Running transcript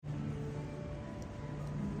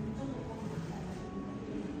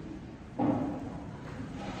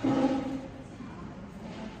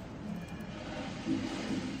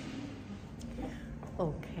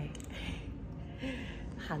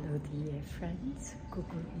dear friends, good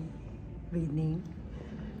evening.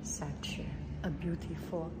 Such a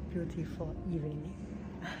beautiful, beautiful evening.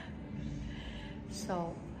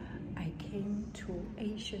 So I came to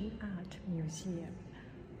Asian Art Museum.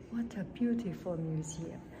 What a beautiful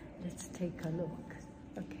museum. Let's take a look.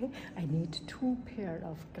 Okay, I need 2 pairs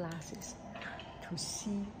of glasses to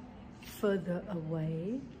see further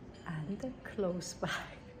away and close by.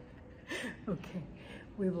 Okay,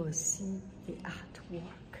 we will see the artwork.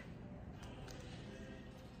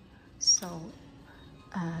 So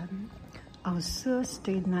on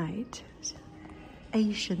Thursday night,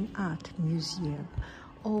 Asian Art Museum,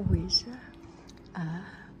 always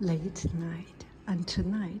late night. And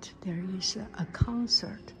tonight there is a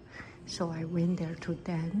concert. So I went there to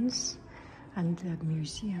dance, and the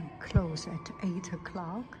museum closed at 8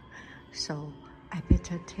 o'clock. So I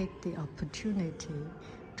better take the opportunity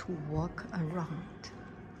to walk around.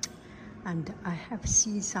 And I have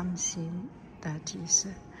seen something that is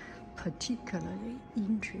particularly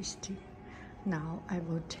interesting. Now I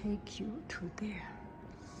will take you to there.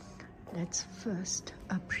 Let's first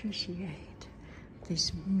appreciate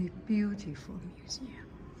this beautiful museum.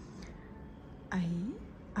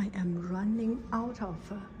 I am running out of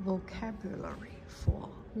vocabulary for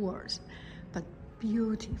words, but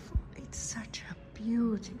beautiful. It's such a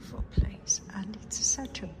beautiful place, and it's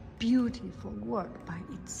such a beautiful work by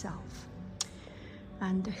itself.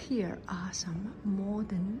 And here are some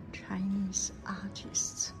modern Chinese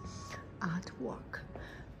artists' artwork.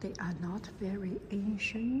 They are not very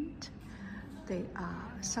ancient. They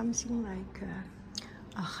are something like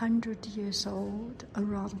 100 years old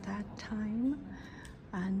around that time.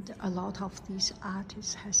 And a lot of these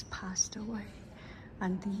artists has passed away.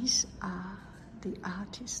 And these are the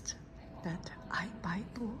artists that I buy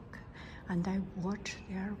book and I watch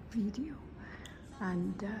their video.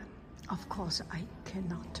 And of course, I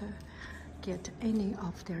cannot get any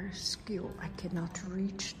of their skill. I cannot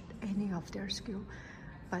reach any of their skill.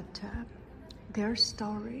 But their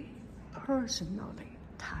story personally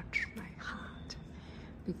touched my heart,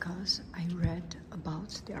 because I read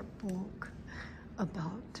about their book,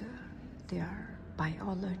 about their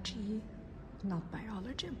biography,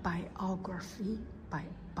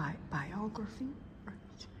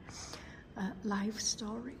 right? Life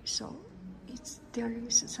story. So there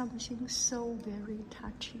is something so very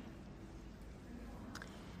touching.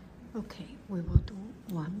 Okay, we will do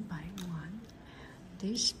one by one.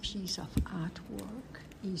 This piece of artwork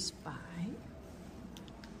is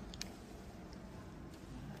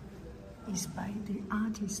by the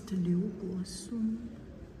artist Liu Guosun.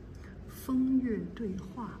 风月对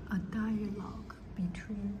话, a dialogue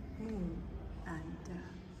between moon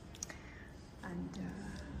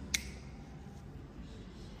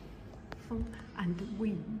and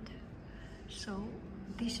wind. So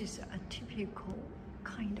this is a typical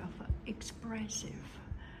kind of expressive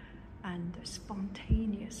and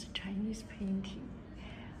spontaneous Chinese painting.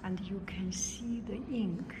 And you can see the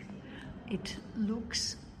ink. It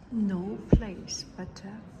looks no place, but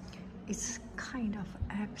it's kind of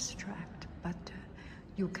abstract, but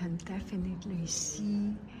you can definitely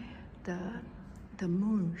see the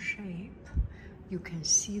moon shape. You can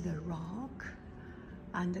see the rock,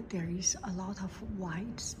 and there is a lot of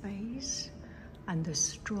white space, and the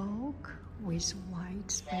stroke with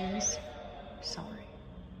white space. Sorry.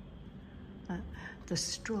 The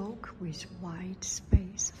stroke with white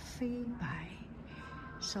space fade by.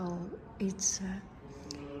 So it's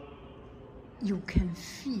you can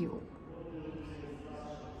feel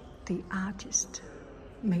the artist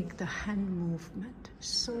make the hand movement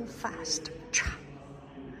so fast,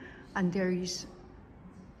 and there is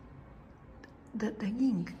the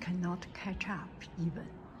ink cannot catch up even.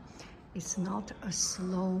 It's not a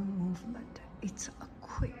slow movement, it's a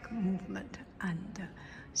quick movement and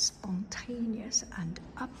spontaneous and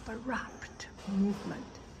abrupt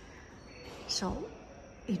movement. So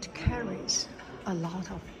it carries a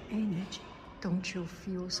lot of energy. Don't you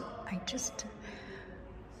feel so? I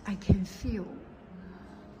can feel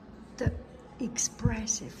the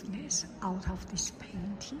expressiveness out of this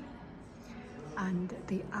painting. And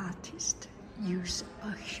the artist used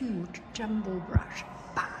a huge jumbo brush,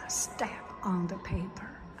 stab on the paper,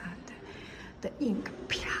 and the ink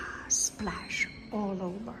splash all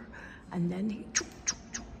over, and then he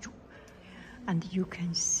and you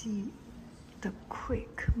can see the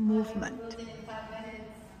quick movement.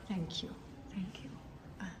 Thank you.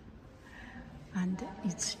 And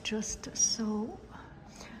it's just so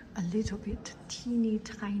a little bit teeny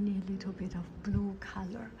tiny little bit of blue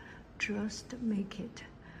color, just make it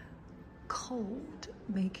cold,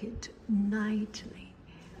 make it nightly,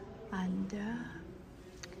 and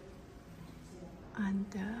and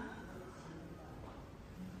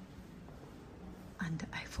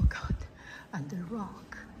I forgot, and the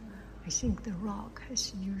rock. I think the rock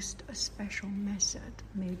has used a special method,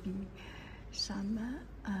 maybe some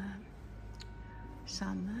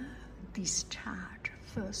discharge.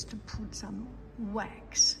 First put some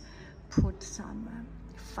wax, put some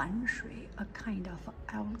fan shui, a kind of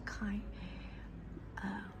alkaline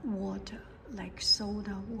water, like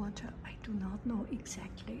soda water. I do not know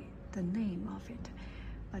exactly the name of it,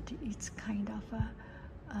 but it's kind of a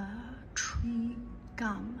tree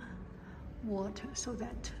gum water, so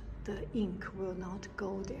that the ink will not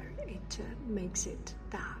go there. It makes it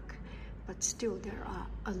dark, but still there are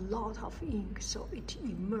a lot of ink, so it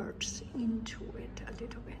emerges into it a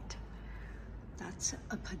little bit. That's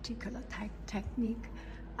a particular technique,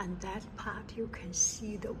 and that part you can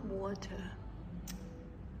see the water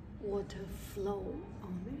flow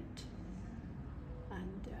on it,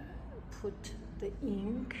 and put the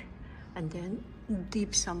ink, and then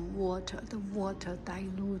dip some water, the water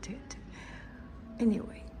diluted.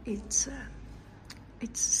 Anyway, it's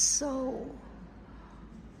so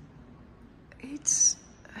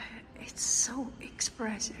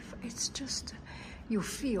expressive. It's just, you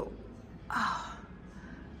feel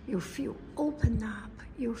open up,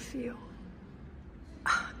 you feel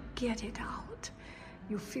get it out,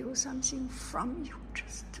 you feel something from you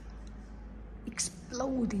just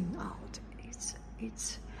exploding out.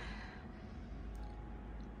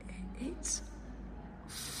 It's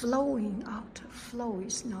flowing out. Flow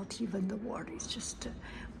is not even the word, it's just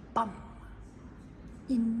bum.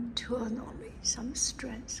 Internally, some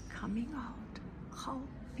strength coming out. How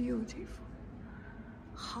beautiful,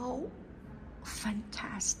 how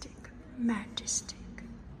fantastic, majestic.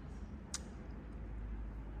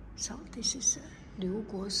 So this is Liu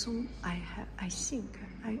Guosong. I think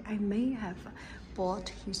I may have bought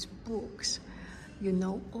his books. You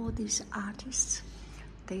know, all these artists,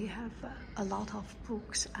 they have a lot of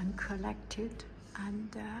books and collected,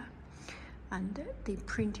 and they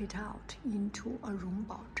print it out into a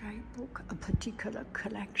Rongbao Zhai book, a particular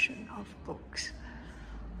collection of books.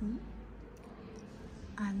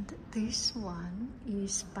 And this one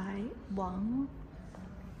is by Wang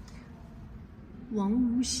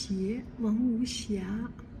Wuxia,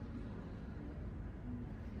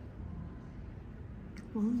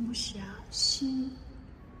 Xin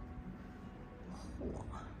Huo.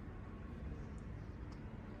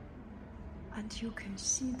 And you can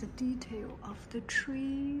see the detail of the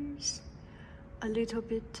trees, a little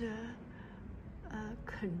bit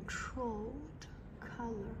controlled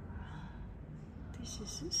color. This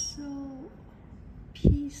is so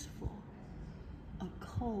peaceful, a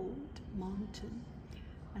cold mountain.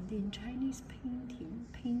 And in Chinese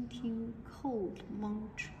painting cold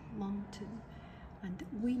mountain and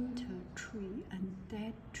winter tree and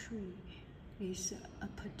dead tree is a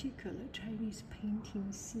particular Chinese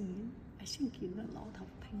painting scene. I think in a lot of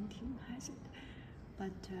painting has it.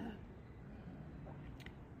 But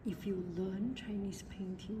if you learn Chinese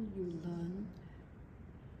painting, you learn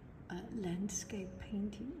landscape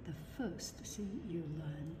painting, the first thing you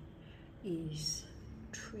learn is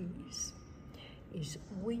trees, is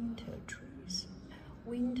winter trees.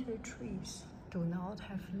 Winter trees do not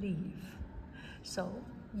have leaf, so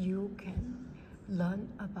you can learn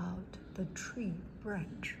about the tree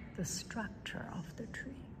branch, the structure of the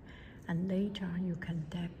tree, and later you can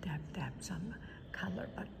dab some color.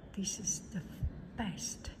 But this is the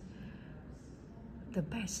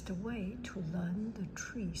best way to learn the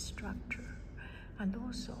tree structure. And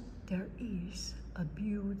also there is a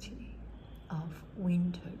beauty of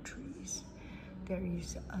winter trees. There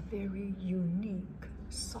is a very unique,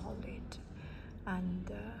 solid,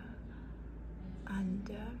 and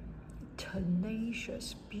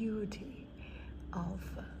tenacious beauty of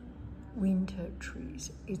winter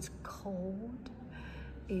trees. It's cold,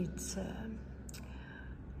 it's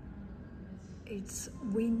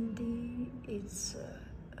windy, it's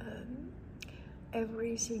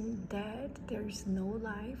everything dead, there is no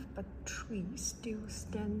life, but trees still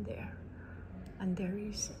stand there. And there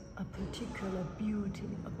is a particular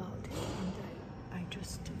beauty about it, and I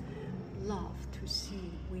just love to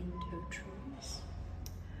see winter trees.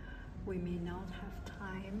 We may not have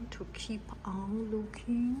time to keep on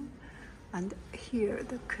looking, and here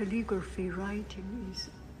the calligraphy writing is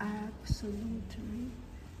absolutely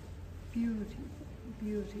beautiful,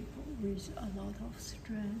 with a lot of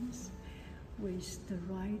strength, with the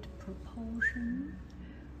right proportion,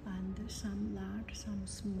 and some large, some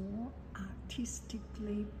small,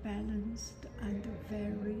 artistically balanced and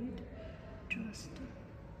varied, just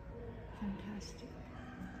fantastic.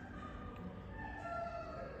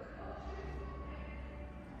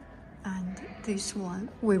 And this one,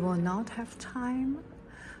 we will not have time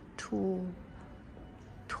to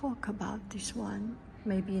talk about this one.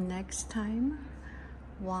 Maybe next time.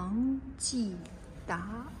 Wang Jida.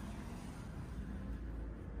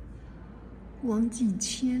 Wang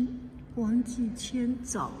Jiqian,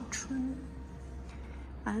 早春.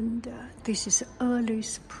 And this is early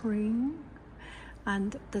spring.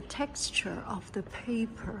 And the texture of the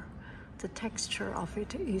paper, the texture of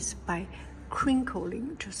it is by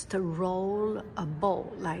crinkling, just roll a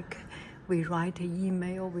ball, like we write an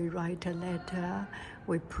email, we write a letter,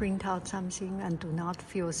 we print out something and do not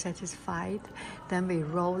feel satisfied, then we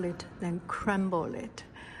roll it, then crumble it,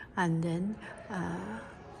 and then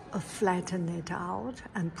flatten it out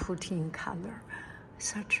and put in color.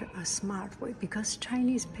 Such a smart way, because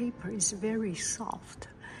Chinese paper is very soft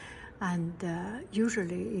and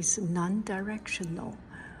usually is non-directional.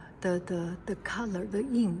 The color, the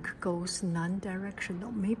ink goes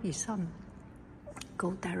non-directional. Maybe some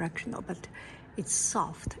go directional, but it's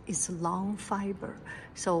soft, it's long fiber.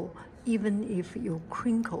 So even if you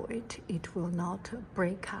crinkle it, it will not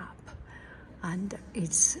break up. And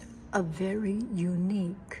it's a very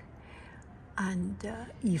unique and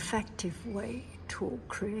effective way to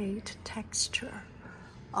create texture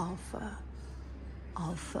of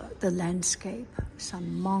the landscape,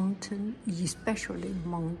 some mountain, especially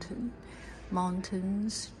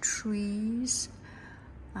mountains, trees,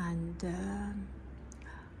 and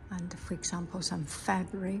for example, some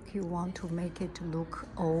fabric. You want to make it look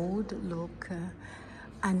old, look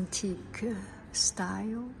antique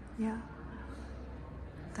style. Yeah,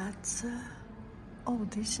 that's. Oh,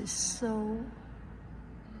 this is so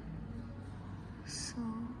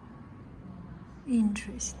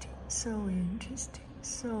interesting. So interesting,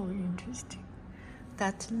 so interesting.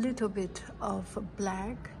 That little bit of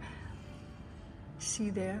black, see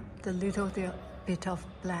there, the little bit of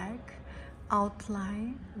black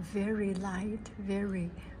outline, very light, very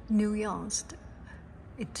nuanced.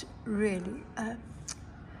 It really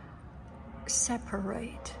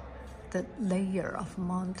separate the layer of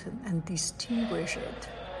mountain and distinguish it.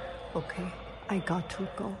 Okay, I got to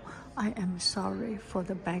go. I am sorry for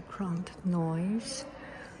the background noise.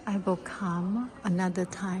 I will come another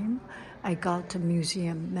time. I got a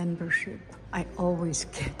museum membership. I always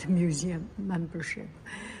get museum membership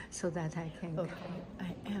so that I can come.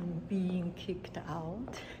 I am being kicked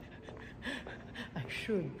out. I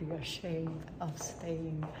should be ashamed of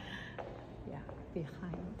staying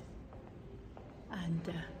behind.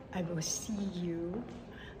 And I will see you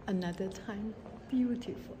another time.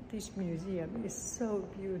 Beautiful. This museum is so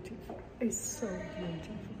beautiful. It's so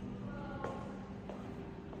beautiful.